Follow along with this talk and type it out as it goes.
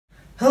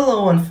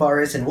Hello, I'm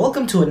Faris, and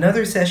welcome to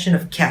another session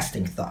of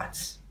Casting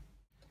Thoughts.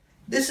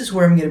 This is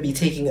where I'm going to be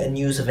taking a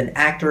news of an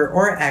actor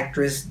or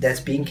actress that's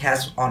being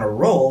cast on a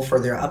role for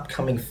their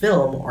upcoming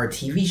film or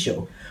TV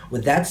show.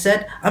 With that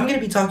said, I'm going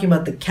to be talking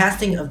about the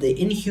casting of the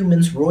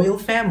Inhumans Royal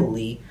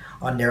Family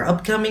on their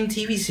upcoming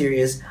TV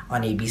series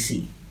on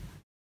ABC.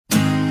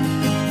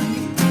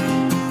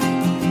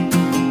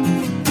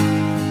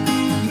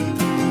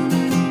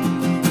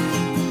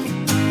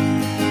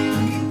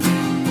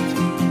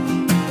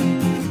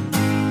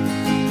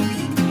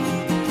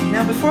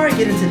 Now, before I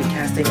get into the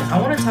casting,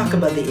 I want to talk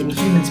about the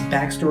Inhumans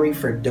backstory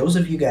for those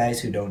of you guys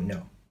who don't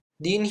know.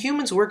 The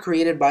Inhumans were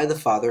created by the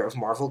father of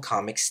Marvel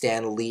Comics,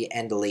 Stan Lee,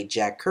 and the late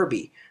Jack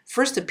Kirby.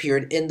 First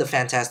appeared in the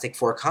Fantastic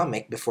Four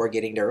comic before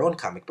getting their own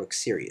comic book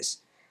series.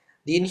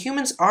 The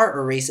Inhumans are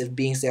a race of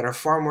beings that are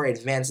far more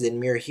advanced than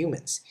mere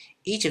humans.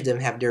 Each of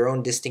them have their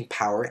own distinct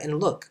power and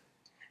look.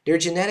 They're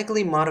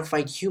genetically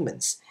modified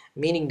humans,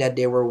 meaning that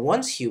they were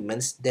once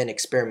humans, then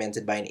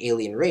experimented by an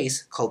alien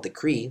race called the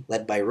Kree,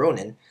 led by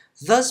Ronan,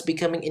 thus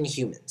becoming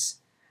Inhumans.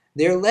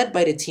 They are led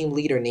by the team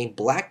leader named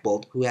Black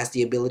Bolt, who has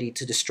the ability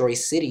to destroy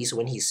cities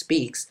when he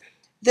speaks.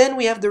 Then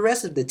we have the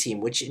rest of the team,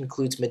 which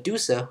includes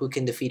Medusa, who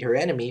can defeat her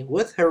enemy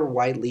with her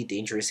widely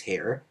dangerous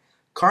hair,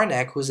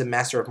 Karnak, who's a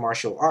master of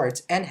martial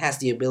arts and has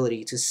the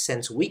ability to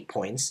sense weak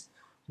points,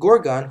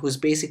 Gorgon, who's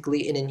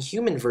basically an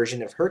inhuman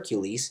version of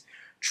Hercules,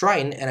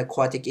 Triton, an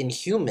aquatic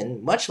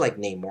inhuman, much like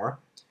Namor,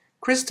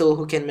 Crystal,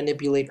 who can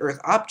manipulate Earth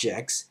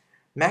objects,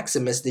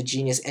 Maximus, the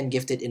genius and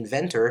gifted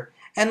inventor,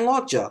 and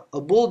Lockjaw,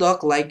 a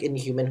bulldog-like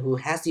inhuman who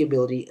has the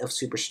ability of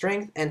super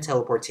strength and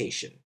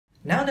teleportation.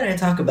 Now that I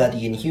talk about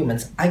the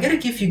Inhumans, I gotta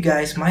give you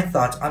guys my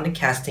thoughts on the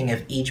casting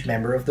of each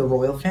member of the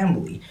royal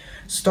family,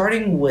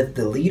 starting with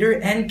the leader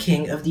and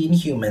king of the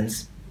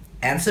Inhumans,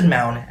 Anson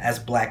Mount as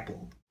Black Bolt.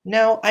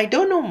 Now, I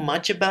don't know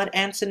much about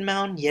Anson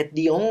Mount, yet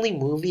the only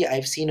movie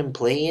I've seen him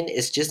play in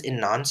is just in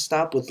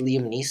Nonstop with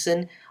Liam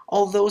Neeson.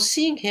 Although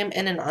seeing him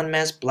in an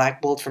unmasked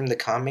Black Bolt from the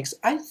comics,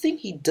 I think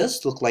he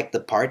does look like the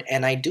part,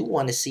 and I do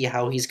want to see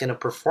how he's going to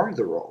perform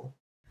the role.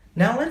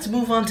 Now let's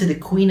move on to the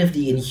Queen of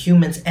the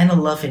Inhumans and a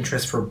love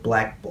interest for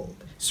Black Bolt,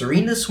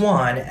 Serena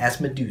Swan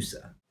as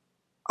Medusa.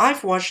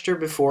 I've watched her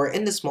before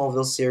in the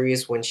Smallville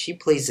series when she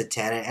plays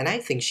Zatanna, and I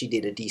think she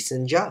did a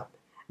decent job.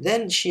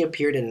 Then she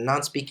appeared in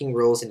non-speaking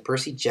roles in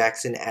Percy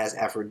Jackson as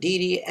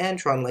Aphrodite and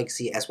Tron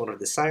Legacy as one of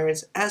the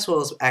Sirens, as well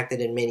as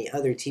acted in many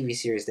other TV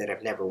series that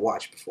I've never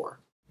watched before.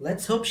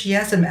 Let's hope she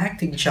has some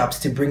acting chops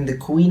to bring the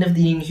Queen of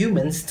the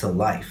Inhumans to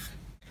life.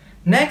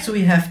 Next,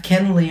 we have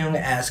Ken Leung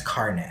as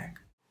Karnak.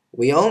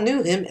 We all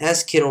knew him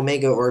as Kid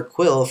Omega or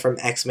Quill from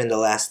X-Men The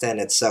Last Stand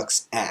that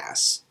sucks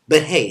ass.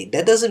 But hey,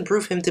 that doesn't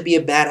prove him to be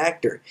a bad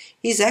actor.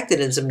 He's acted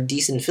in some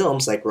decent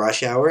films like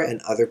Rush Hour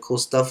and other cool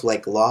stuff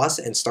like Lost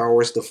and Star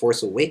Wars The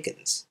Force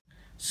Awakens.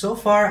 So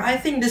far, I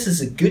think this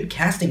is a good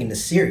casting in the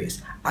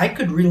series. I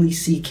could really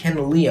see Ken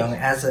Leung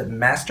as a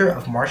master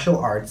of martial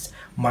arts,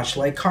 much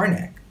like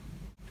Karnak.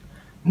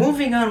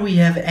 Moving on, we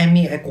have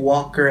Emmy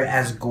Eckwalker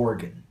as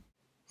Gorgon.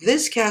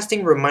 This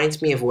casting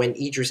reminds me of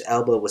when Idris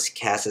Elba was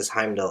cast as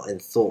Heimdall in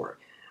Thor.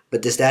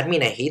 But does that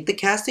mean I hate the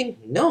casting?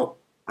 No,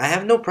 I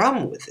have no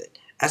problem with it,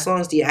 as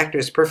long as the actor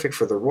is perfect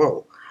for the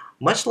role.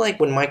 Much like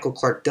when Michael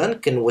Clark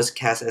Duncan was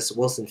cast as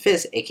Wilson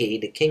Fisk, aka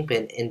the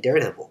Kingpin, in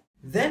Daredevil.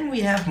 Then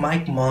we have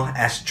Mike Moh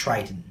as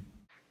Triton.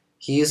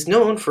 He is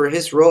known for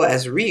his role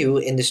as Ryu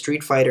in the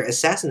Street Fighter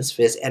Assassin's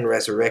Fist and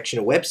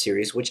Resurrection web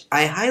series, which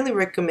I highly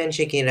recommend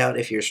checking out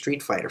if you're a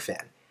Street Fighter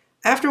fan.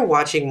 After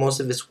watching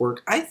most of his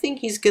work, I think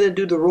he's gonna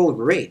do the role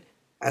great,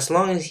 as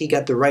long as he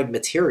got the right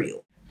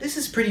material. This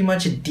is pretty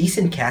much a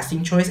decent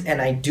casting choice,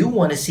 and I do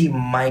want to see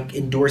Mike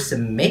endorse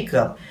some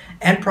makeup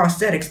and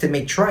prosthetics to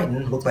make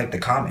Triton look like the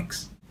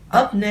comics.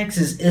 Up next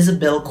is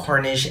Isabelle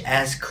Cornish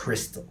as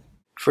Crystal.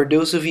 For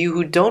those of you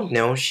who don't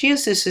know, she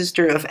is the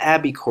sister of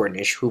Abby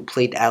Cornish, who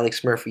played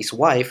Alex Murphy's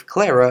wife,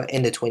 Clara,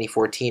 in the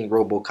 2014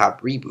 RoboCop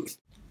reboot.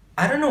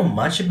 I don't know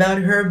much about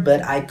her,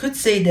 but I could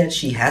say that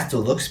she has the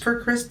looks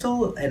for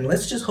Crystal, and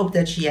let's just hope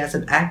that she has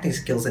some acting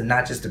skills and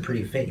not just a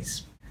pretty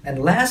face.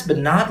 And last but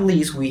not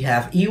least, we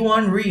have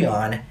Iwan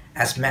Rheon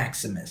as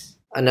Maximus.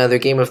 Another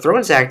Game of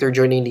Thrones actor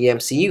joining the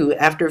MCU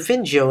after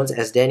Finn Jones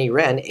as Danny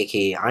Rand,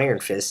 aka Iron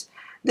Fist.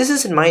 This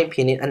is, in my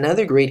opinion,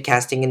 another great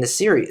casting in the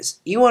series.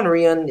 Iwan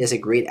Rheon is a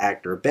great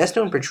actor, best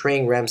known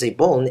portraying Ramsay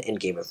Bolton in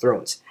Game of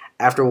Thrones.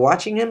 After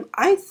watching him,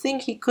 I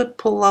think he could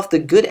pull off the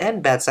good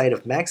and bad side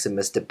of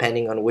Maximus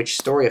depending on which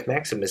story of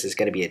Maximus is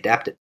going to be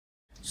adapted.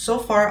 So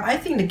far, I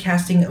think the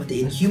casting of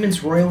the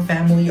Inhumans Royal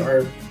Family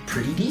are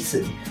pretty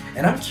decent,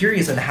 and I'm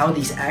curious on how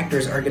these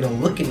actors are going to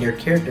look in their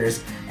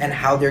characters and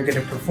how they're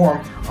going to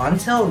perform on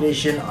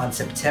television on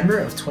September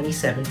of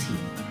 2017.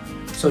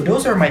 So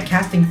those are my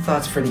casting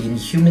thoughts for the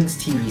Inhumans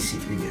TV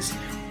series.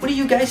 What do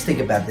you guys think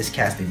about this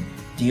casting?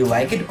 Do you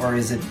like it, or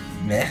is it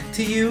meh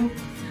to you?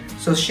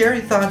 So share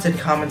your thoughts and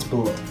comments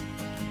below.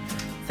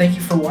 Thank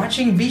you for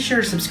watching. Be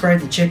sure to subscribe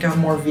to check out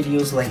more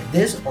videos like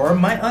this or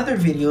my other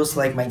videos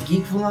like my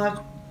geek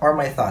vlog or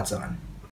my thoughts on.